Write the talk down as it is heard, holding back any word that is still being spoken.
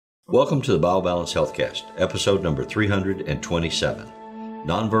Welcome to the BioBalance Healthcast, episode number 327.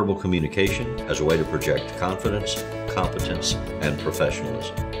 Nonverbal communication as a way to project confidence, competence, and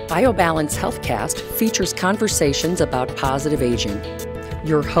professionalism. BioBalance Healthcast features conversations about positive aging.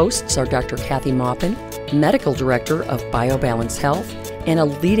 Your hosts are Dr. Kathy Maupin, Medical Director of BioBalance Health and a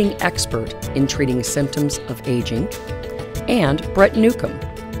leading expert in treating symptoms of aging, and Brett Newcomb,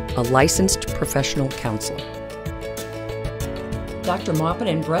 a licensed professional counselor. Dr. Maupin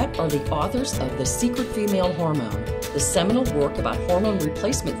and Brett are the authors of The Secret Female Hormone, the seminal work about hormone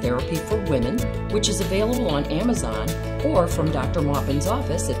replacement therapy for women, which is available on Amazon or from Dr. Maupin's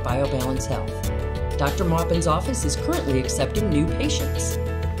office at BioBalance Health. Dr. Maupin's office is currently accepting new patients.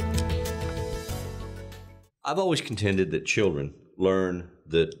 I've always contended that children learn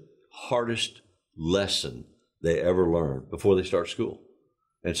the hardest lesson they ever learn before they start school.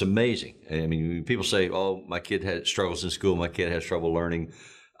 And it's amazing. I mean, people say, oh, my kid had struggles in school, my kid has trouble learning.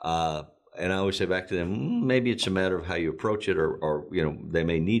 And I always say back to them, maybe it's a matter of how you approach it, or they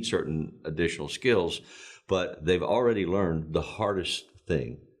may need certain additional skills, but they've already learned the hardest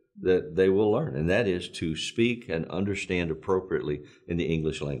thing that they will learn, and that is to speak and understand appropriately in the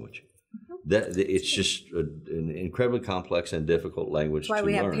English language. That it's just an incredibly complex and difficult language to learn.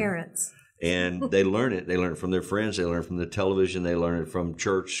 That's why we have parents. And they learn it. They learn it from their friends. They learn it from the television. They learn it from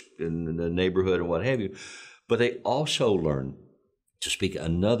church and the neighborhood and what have you. But they also learn to speak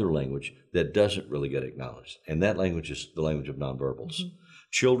another language that doesn't really get acknowledged. And that language is the language of nonverbals. Mm-hmm.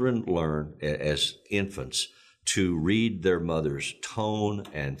 Children learn as infants to read their mother's tone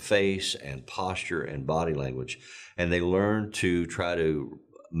and face and posture and body language. And they learn to try to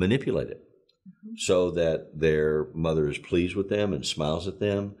manipulate it so that their mother is pleased with them and smiles at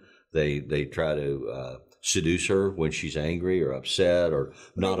them. They try to seduce her when she's angry or upset or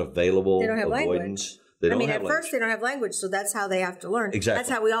not available. They don't have avoidance. language. At first they don't have language, so that's how they have to learn. Exactly. That's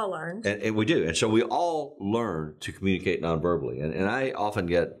how we all learn. And we do. And so we all learn to communicate nonverbally. And I often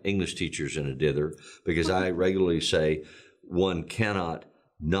get English teachers in a dither because I regularly say one cannot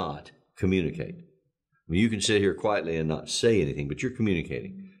not communicate. I mean, you can sit here quietly and not say anything, but you're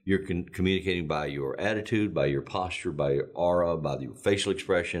communicating. You're communicating by your attitude, by your posture, by your aura, by your facial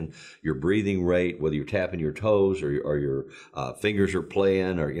expression, your breathing rate, whether you're tapping your toes or your fingers are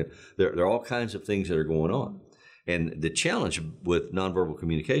playing, or there are all kinds of things that are going on. And the challenge with nonverbal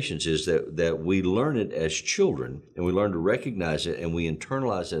communications is that we learn it as children, and we learn to recognize it, and we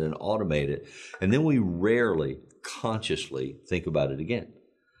internalize it and automate it, and then we rarely consciously think about it again.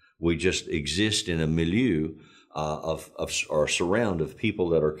 We just exist in a milieu or surround of people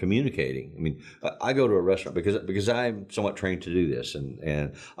that are communicating. I mean, I go to a restaurant because I'm somewhat trained to do this,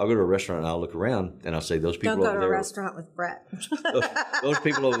 and I'll go to a restaurant and I'll look around and I'll say, those people over there. Don't go to a restaurant with Brett. those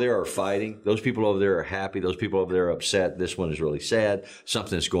people over there are fighting. Those people over there are happy. Those people over there are upset. This one is really sad.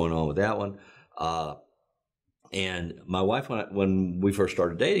 Something's going on with that one. And my wife, when we first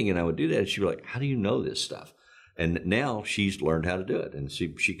started dating, and I would do that, she'd be like, how do you know this stuff? And now she's learned how to do it, and she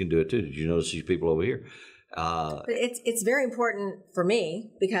can do it too. Did you notice these people over here? It's very important for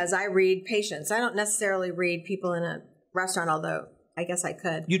me because I read patients. I don't necessarily read people in a restaurant, although I guess I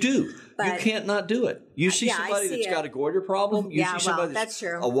could. You do. But you can't not do it. You see somebody that's got a goiter problem. You see somebody that's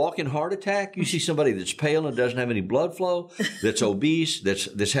true. A walking heart attack. You see somebody that's pale and doesn't have any blood flow, that's obese,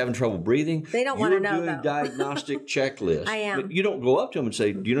 that's having trouble breathing. They don't want to know, You're doing diagnostic checklist. I am. You don't go up to them and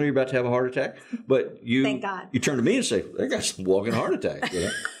say, do you know you're about to have a heart attack? But Thank God. You turn to me and say, they got some walking heart attack. You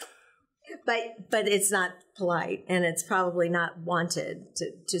know? But it's not polite, and it's probably not wanted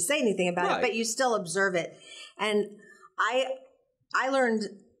to say anything about it, but you still observe it. And I learned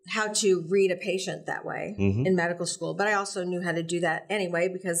how to read a patient that way in medical school, but I also knew how to do that anyway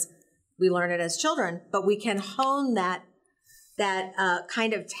because we learn it as children. But we can hone that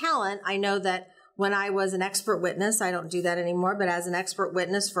kind of talent. I know that when I was an expert witness, I don't do that anymore, but as an expert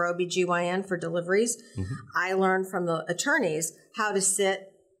witness for OBGYN for deliveries, I learned from the attorneys how to sit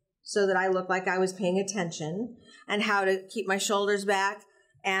so that I looked like I was paying attention, and how to keep my shoulders back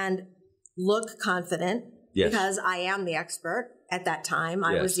and look confident because I am the expert at that time.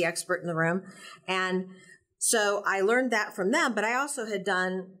 I was the expert in the room. And so I learned that from them, but I also had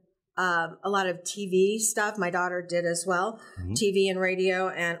done a lot of TV stuff. My daughter did as well, TV and radio,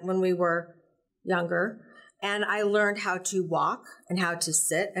 and when we were younger. And I learned how to walk and how to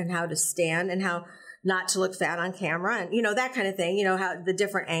sit and how to stand and how not to look fat on camera and, that kind of thing, how the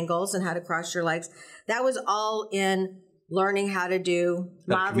different angles and how to cross your legs. That was all in learning how to do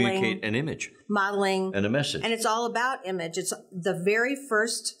modeling. Communicate an image. Modeling. And a message. And it's all about image. It's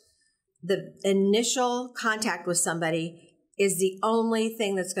the initial contact with somebody is the only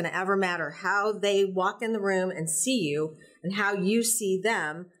thing that's going to ever matter. How they walk in the room and see you and how you see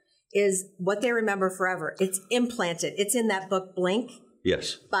them is what they remember forever. It's implanted. It's in that book, Blink.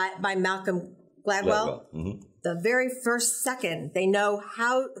 Yes. By Malcolm Gladwell. Mm-hmm. The very first second, they know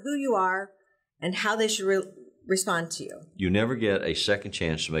who you are and how they should respond to you. You never get a second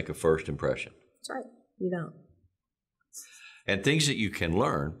chance to make a first impression. That's right. You don't. And things that you can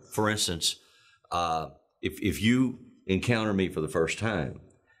learn, for instance, if you encounter me for the first time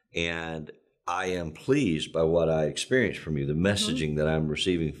and I am pleased by what I experience from you, the messaging that I'm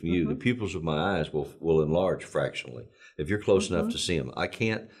receiving from you, the pupils of my eyes will enlarge fractionally. If you're close enough to see them, I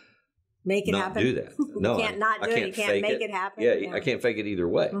can't make it not happen. Do that. No, you can't not do it. You can't make it happen. Yeah, I can't fake it either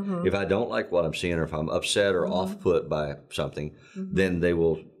way. If I don't like what I'm seeing, or if I'm upset or off-put by something, then they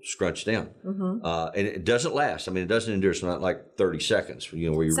will scrunch down. And it doesn't last. I mean, it doesn't endure. It's not like 30 seconds. You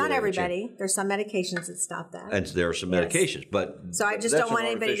know, where you. It's not everybody. There's some medications that stop that. And there are some medications, but so I just don't want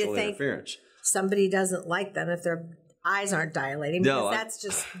anybody to think somebody doesn't like them if their eyes aren't dilating.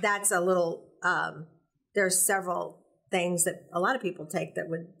 Because that's a little. There's several things that a lot of people take that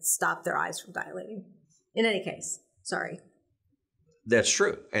would stop their eyes from dilating. In any case, sorry. That's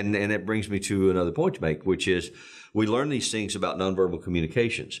true. And it brings me to another point to make, which is we learn these things about nonverbal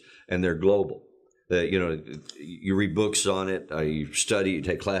communications, and they're global. You read books on it, you study, you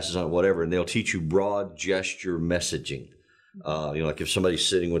take classes on it, whatever, and they'll teach you broad gesture messaging. Like if somebody's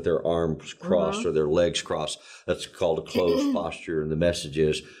sitting with their arms crossed or their legs crossed, that's called a closed posture. And the message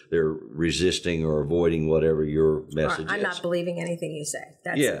is they're resisting or avoiding whatever your message is. I'm not believing anything you say.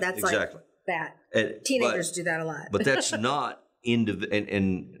 That's exactly. like that. Teenagers do that a lot. But that's not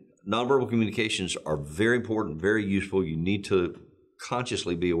and nonverbal communications are very important, very useful. You need to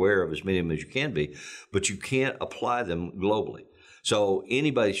consciously be aware of as many of them as you can be, but you can't apply them globally. So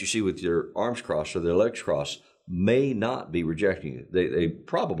anybody that you see with their arms crossed or their legs crossed may not be rejecting you. They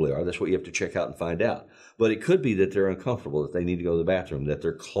probably are. That's what you have to check out and find out. But it could be that they're uncomfortable, that they need to go to the bathroom, that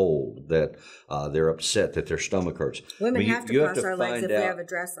they're cold, that they're upset, that their stomach hurts. Women have to cross our legs if they have a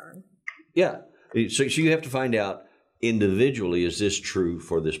dress on. Yeah. So you have to find out individually, is this true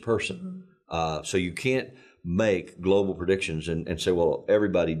for this person? So you can't make global predictions and say, well,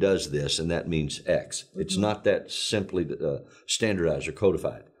 everybody does this, and that means X. It's not that simply standardized or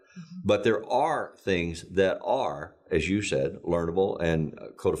codified. But there are things that are, as you said, learnable and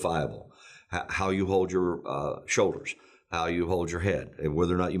codifiable. How you hold your shoulders, how you hold your head, and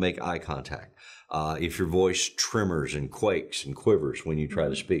whether or not you make eye contact. If your voice tremors and quakes and quivers when you try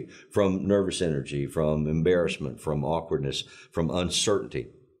to speak, from nervous energy, from embarrassment, from awkwardness, from uncertainty.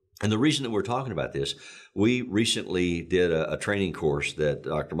 And the reason that we're talking about this, we recently did a training course that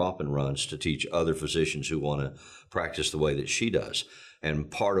Dr. Maupin runs to teach other physicians who want to practice the way that she does.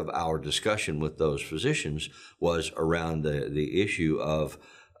 And part of our discussion with those physicians was around the issue of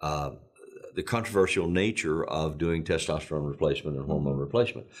the controversial nature of doing testosterone replacement and hormone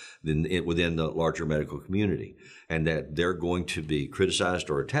replacement within the larger medical community, and that they're going to be criticized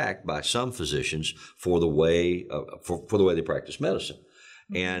or attacked by some physicians for the way for the way they practice medicine,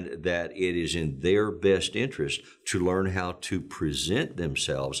 and that it is in their best interest to learn how to present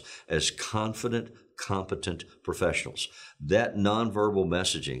themselves as confident, competent professionals. That nonverbal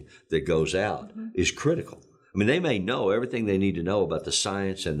messaging that goes out is critical. I mean, they may know everything they need to know about the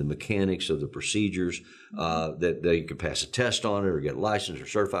science and the mechanics of the procedures, that they could pass a test on it or get licensed or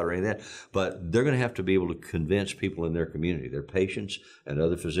certified or any of that, but they're going to have to be able to convince people in their community, their patients and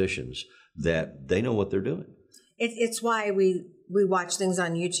other physicians, that they know what they're doing. It's why we watch things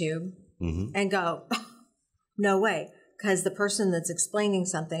on YouTube and go, no way, because the person that's explaining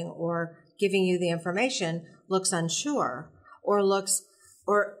something or giving you the information looks unsure or looks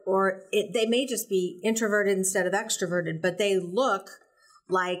they may just be introverted instead of extroverted, but they look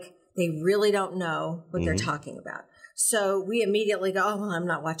like they really don't know what they're talking about. So we immediately go, oh, well, I'm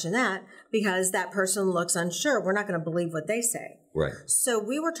not watching that because that person looks unsure. We're not going to believe what they say. Right. So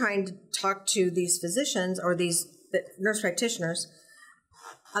we were trying to talk to these physicians or these nurse practitioners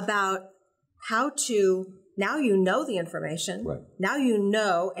about how to, now you know the information. Right. Now you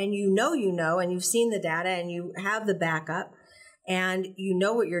know, and you've seen the data and you have the backup. And you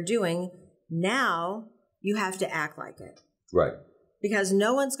know what you're doing. Now you have to act like it. Right. Because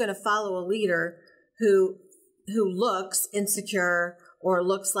no one's going to follow a leader who looks insecure or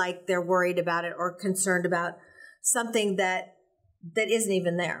looks like they're worried about it or concerned about something that isn't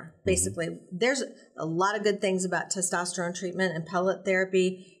even there. Basically, there's a lot of good things about testosterone treatment, and pellet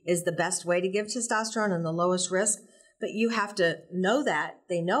therapy is the best way to give testosterone and the lowest risk. But you have to know that.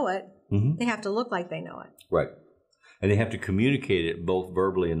 They know it. They have to look like they know it. Right. And they have to communicate it both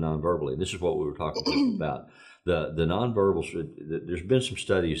verbally and non-verbally. This is what we were talking about. The nonverbals, there's been some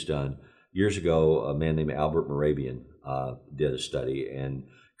studies done. Years ago, a man named Albert Morabian did a study and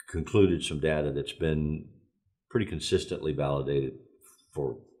concluded some data that's been pretty consistently validated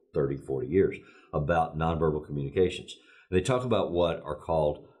for 30, 40 years about nonverbal communications. And they talk about what are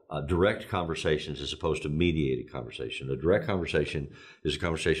called direct conversations as opposed to mediated conversation. A direct conversation is a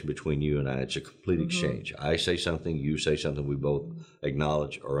conversation between you and I. It's a complete exchange. I say something, you say something, we both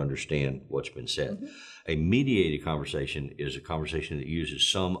acknowledge or understand what's been said. A mediated conversation is a conversation that uses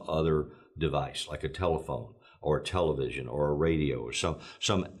some other device, like a telephone or a television or a radio or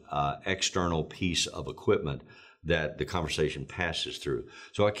some external piece of equipment that the conversation passes through.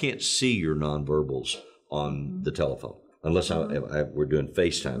 So I can't see your nonverbals on the telephone. Unless we're doing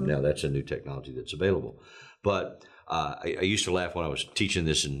FaceTime now, that's a new technology that's available. But I used to laugh when I was teaching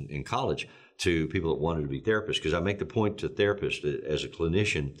this in college to people that wanted to be therapists, because I make the point to therapists that as a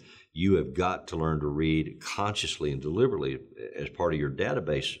clinician, you have got to learn to read consciously and deliberately as part of your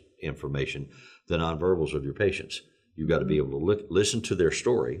database information the nonverbals of your patients. You've got to be able to listen to their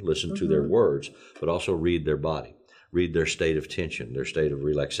story, listen to their words, but also read their body. Read their state of tension, their state of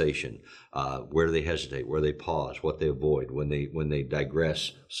relaxation, where they hesitate, where they pause, what they avoid, when they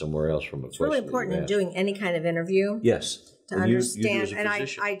digress somewhere else from a question. It's really important in doing any kind of interview. Yes. To understand, and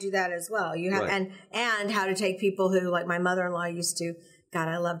I do that as well. You have and how to take people who, like my mother-in-law used to. God,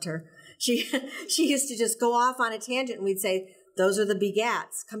 I loved her. She used to just go off on a tangent, and we'd say, "Those are the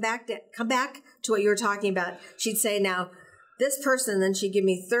begats. Come back to what you were talking about." She'd say, "Now, this person," then she'd give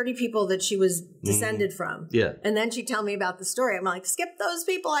me 30 people that she was descended from. Yeah. And then she'd tell me about the story. I'm like, skip those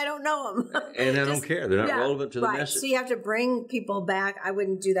people. I don't know them. And I don't care. They're not relevant to the right. message. So you have to bring people back. I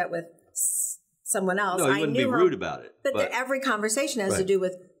wouldn't do that with someone else. No, you wouldn't be rude about it. But every conversation has to do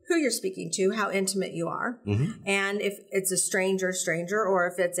with who you're speaking to, how intimate you are, and if it's a stranger, or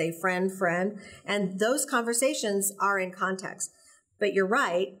if it's a friend. And those conversations are in context. But you're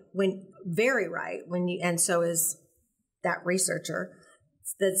right, very right, and so is that researcher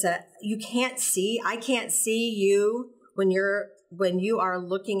that said I can't see you when you are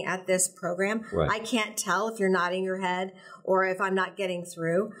looking at this program. Right. I can't tell if you're nodding your head or if I'm not getting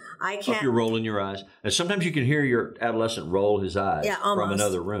through. I can't. If you're rolling your eyes, and sometimes you can hear your adolescent roll his eyes from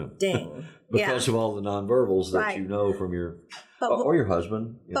another room. Ding. Because of all the nonverbals that you know from your or your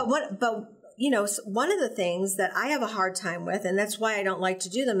husband. But one of the things that I have a hard time with, and that's why I don't like to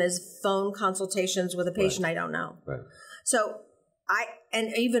do them, is phone consultations with a patient I don't know. Right. So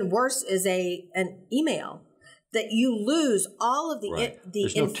and even worse is an email that you lose all of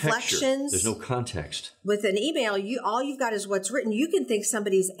the inflections. There's no context. With an email, all you've got is what's written. You can think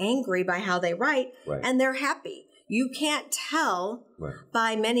somebody's angry by how they write, and they're happy. You can't tell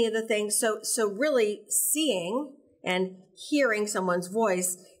by many of the things. So really seeing and hearing someone's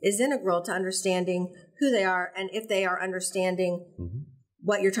voice is integral to understanding who they are and if they are understanding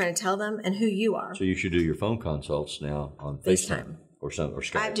what you're trying to tell them and who you are. So you should do your phone consults now on FaceTime or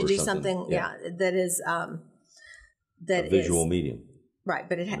Skype. I have to do something, that is a visual medium. Right,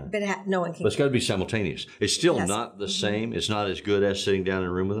 but no one can. But it's got to be simultaneous. It's still not the same. It's not as good as sitting down in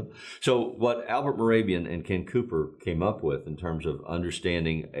a room with them. So what Albert Morabian and Ken Cooper came up with in terms of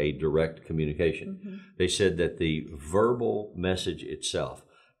understanding a direct communication, they said that the verbal message itself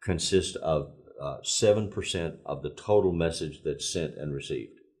consists of 7% of the total message that's sent and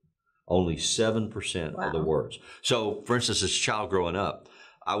received. Only 7% of the words. So, for instance, as a child growing up,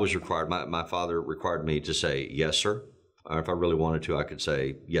 I was required, my father required me to say, yes, sir. Or if I really wanted to, I could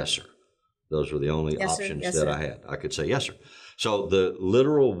say, yes, sir. Those were the only options that I had. I could say, yes, sir. So the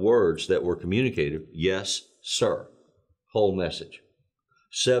literal words that were communicated, yes, sir, whole message.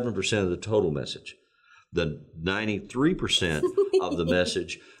 7% of the total message. The 93% of the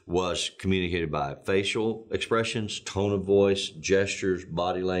message was communicated by facial expressions, tone of voice, gestures,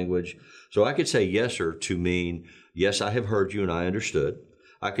 body language. So I could say yes, sir, to mean, yes, I have heard you and I understood.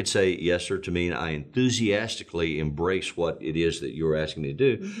 I could say yes, sir, to mean I enthusiastically embrace what it is that you're asking me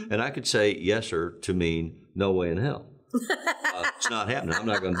to do. And I could say yes, sir, to mean no way in hell. It's not happening. I'm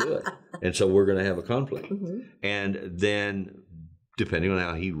not going to do it. And so we're going to have a conflict. And then, depending on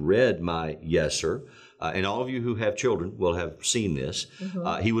how he read my yes, sir, and all of you who have children will have seen this.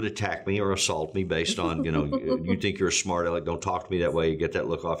 He would attack me or assault me based on, you think you're a smart aleck, don't talk to me that way, you get that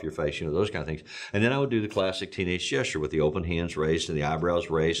look off your face, those kind of things. And then I would do the classic teenage gesture with the open hands raised and the eyebrows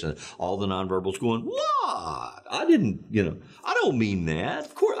raised and all the nonverbals going, what? I didn't, I don't mean that.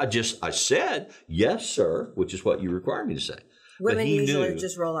 Of course, I said, yes, sir, which is what you require me to say. Women usually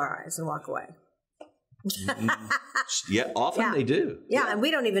just roll our eyes and walk away. Yeah, often they do. Yeah, and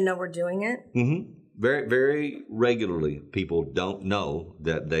we don't even know we're doing it. Very, very regularly, people don't know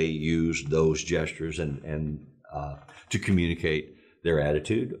that they use those gestures and to communicate their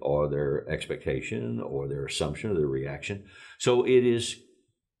attitude or their expectation or their assumption or their reaction. So it is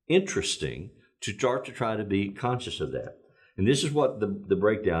interesting to start to try to be conscious of that. And this is what the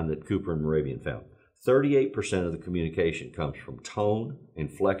breakdown that Cooper and Moravian found. 38% of the communication comes from tone,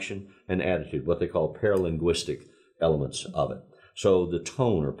 inflection, and attitude, what they call paralinguistic elements of it. So the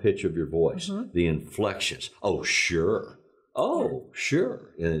tone or pitch of your voice, the inflections. Oh, sure. Oh,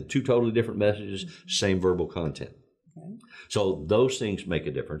 sure. And two totally different messages, same verbal content. Okay. So those things make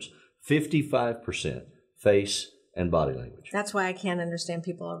a difference. 55% face and body language. That's why I can't understand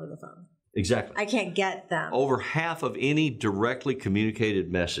people over the phone. Exactly. I can't get them. Over half of any directly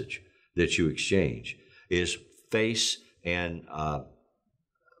communicated message that you exchange is face and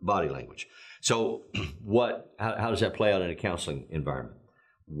body language. So how does that play out in a counseling environment?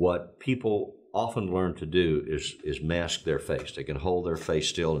 What people often learn to do is mask their face. They can hold their face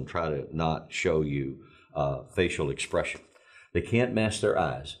still and try to not show you facial expression. They can't mask their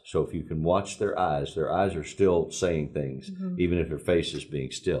eyes. So if you can watch their eyes are still saying things, even if their face is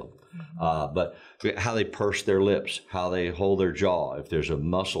being still. But how they purse their lips, how they hold their jaw, if there's a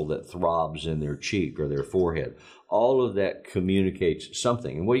muscle that throbs in their cheek or their forehead, all of that communicates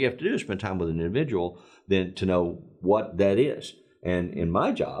something. And what you have to do is spend time with an individual then to know what that is. And in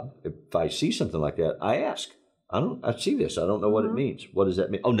my job, if I see something like that, I ask. I see this. I don't know what it means. What does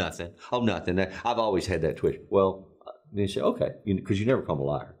that mean? Oh, nothing. Oh, nothing. I've always had that twitch. Well, then you say, okay, because you never call them a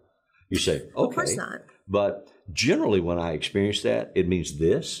liar. You say, okay. Of course not. But generally when I experience that, it means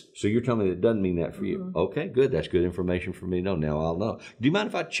this. So you're telling me that it doesn't mean that for you. Okay, good. That's good information for me to know. Now I'll know. Do you mind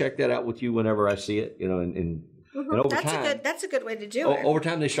if I check that out with you whenever I see it? You know, and over time. That's a good way to do it. Over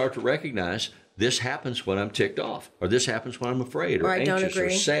time, they start to recognize this happens when I'm ticked off, or this happens when I'm afraid, or anxious, or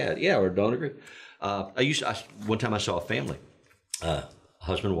sad. Yeah, or don't agree. One time I saw a family,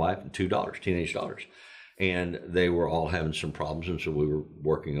 husband, wife, and 2 daughters, teenage daughters. And they were all having some problems, and so we were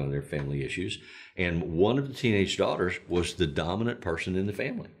working on their family issues. And one of the teenage daughters was the dominant person in the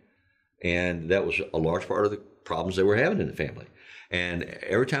family. And that was a large part of the problems they were having in the family. And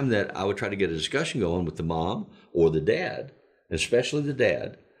every time that I would try to get a discussion going with the mom or the dad, especially the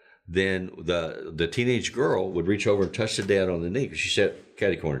dad, then the teenage girl would reach over and touch the dad on the knee, because she sat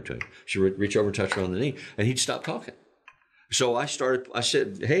catty-cornered to him. She would reach over and touch her on the knee, and he'd stop talking. So I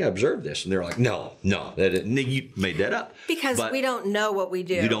said, hey, I observed this. And they're like, no, you made that up. Because we don't know what we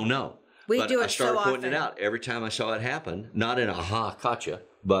do. You don't know. We do it so often. I started pointing it out every time I saw it happen, not in a gotcha,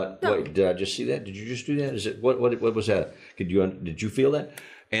 but wait, did I just see that? Did you just do that? Is it what was that? Did you feel that?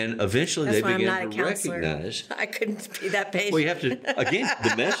 And eventually they began to recognize. I couldn't be that patient. Well, you have to, again,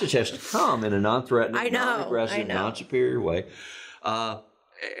 the message has to come in a non-threatening, non-aggressive, non-superior way.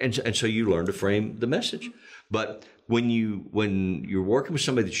 And so you learn to frame the message. But when you're working with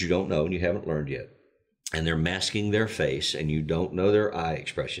somebody that you don't know and you haven't learned yet, and they're masking their face and you don't know their eye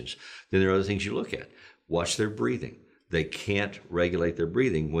expressions, then there are other things you look at. Watch their breathing. They can't regulate their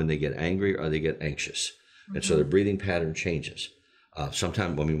breathing when they get angry or they get anxious. And so their breathing pattern changes.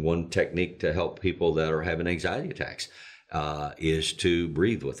 Sometimes, one technique to help people that are having anxiety attacks is to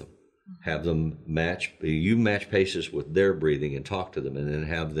breathe with them. Have them match paces with their breathing and talk to them, and then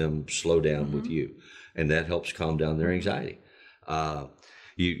have them slow down with you. And that helps calm down their anxiety.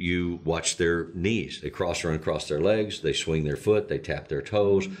 You watch their knees. They cross or uncross their legs. They swing their foot. They tap their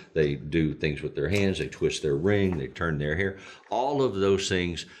toes. They do things with their hands. They twist their ring. They turn their hair. All of those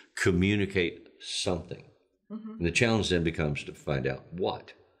things communicate something. And the challenge then becomes to find out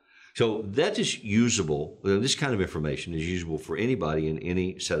what. So that is usable. This kind of information is usable for anybody in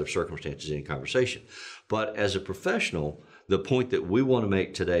any set of circumstances, any conversation. But as a professional, the point that we want to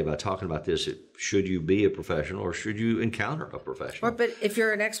make today by talking about this, should you be a professional or should you encounter a professional? But if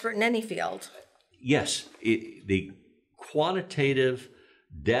you're an expert in any field. Yes. The quantitative,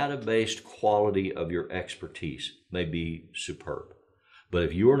 data-based quality of your expertise may be superb. But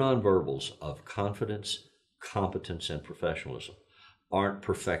if your nonverbals of confidence, competence, and professionalism aren't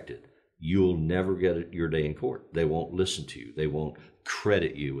perfected, you'll never get your day in court. They won't listen to you. They won't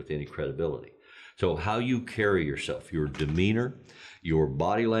credit you with any credibility. So how you carry yourself, your demeanor, your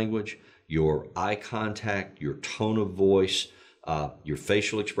body language, your eye contact, your tone of voice, your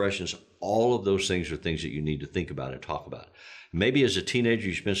facial expressions, all of those things are things that you need to think about and talk about. Maybe as a teenager,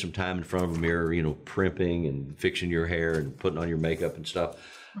 you spend some time in front of a mirror, primping and fixing your hair and putting on your makeup and stuff.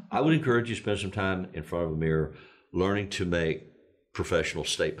 I would encourage you to spend some time in front of a mirror learning to make professional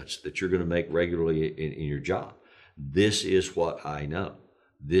statements that you're going to make regularly in your job. This is what I know.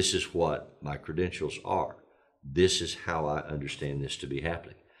 This is what my credentials are. This is how I understand this to be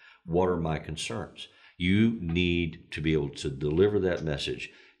happening. What are my concerns? You need to be able to deliver that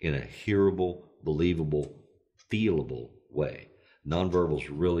message in a hearable, believable, feelable way. Nonverbals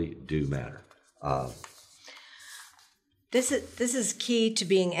really do matter. This is key to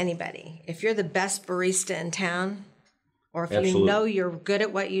being anybody. If you're the best barista in town, or if you know you're good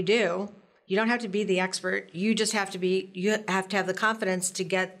at what you do, you don't have to be the expert. You just have to have the confidence to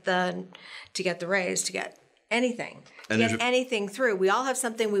get the raise, to get anything, anything through. We all have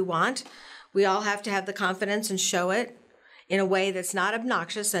something we want. We all have to have the confidence and show it in a way that's not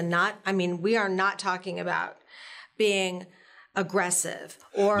obnoxious and we are not talking about being aggressive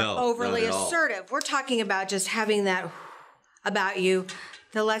or overly assertive. We're talking about just having that about you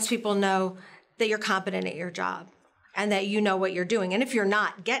that lets people know that you're competent at your job and that you know what you're doing. And if you're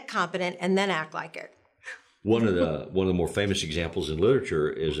not, get competent and then act like it. One of the more famous examples in literature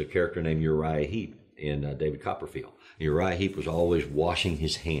is a character named Uriah Heep in David Copperfield. Uriah Heep was always washing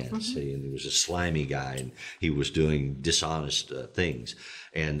his hands, and he was a slimy guy, and he was doing dishonest things.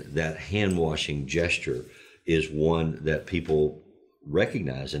 And that hand-washing gesture is one that people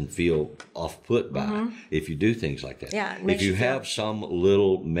recognize and feel off-put by if you do things like that. Yeah, if you have some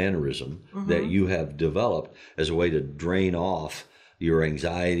little mannerism that you have developed as a way to drain off your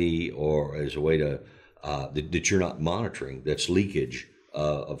anxiety or as a way to that you're not monitoring, that's leakage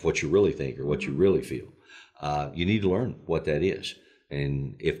of what you really think or what you really feel. You need to learn what that is.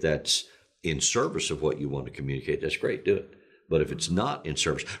 And if that's in service of what you want to communicate, that's great, do it. But if it's not in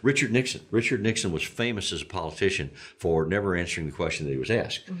service, Richard Nixon was famous as a politician for never answering the question that he was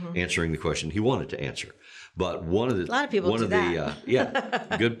asked, answering the question he wanted to answer. But a lot of people do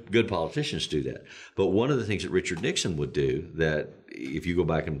that. Good politicians do that. But one of the things that Richard Nixon would do, that if you go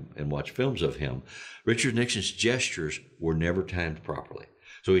back and watch films of him, Richard Nixon's gestures were never timed properly.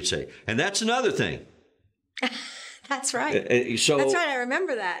 So he'd say, and that's another thing. That's right. That's right. I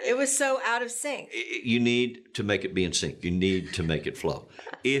remember that. It was so out of sync. You need to make it be in sync. You need to make it flow.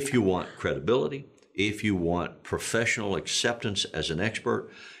 If you want credibility, if you want professional acceptance as an expert,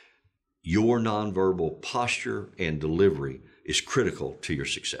 your nonverbal posture and delivery is critical to your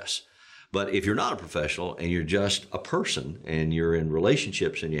success. But if you're not a professional and you're just a person and you're in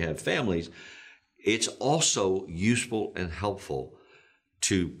relationships and you have families, it's also useful and helpful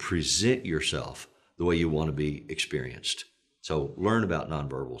to present yourself the way you want to be experienced. So learn about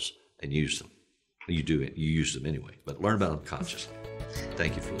nonverbals and use them. You use them anyway, but learn about them consciously.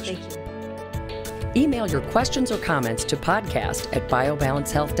 Thank you for listening. Thank you. Email your questions or comments to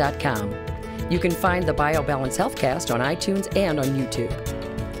podcast@biobalancehealth.com. You can find the BioBalance Healthcast on iTunes and on YouTube.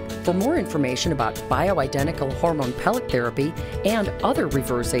 For more information about bioidentical hormone pellet therapy and other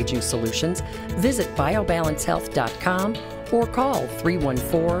reverse aging solutions, visit biobalancehealth.com or call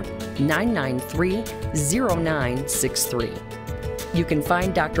 314-993-0963. You can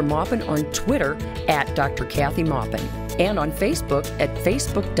find Dr. Maupin on Twitter at Dr. Kathy Maupin and on Facebook at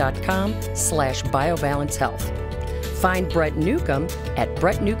facebook.com/biobalancehealth. Find Brett Newcomb at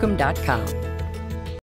brettnewcomb.com.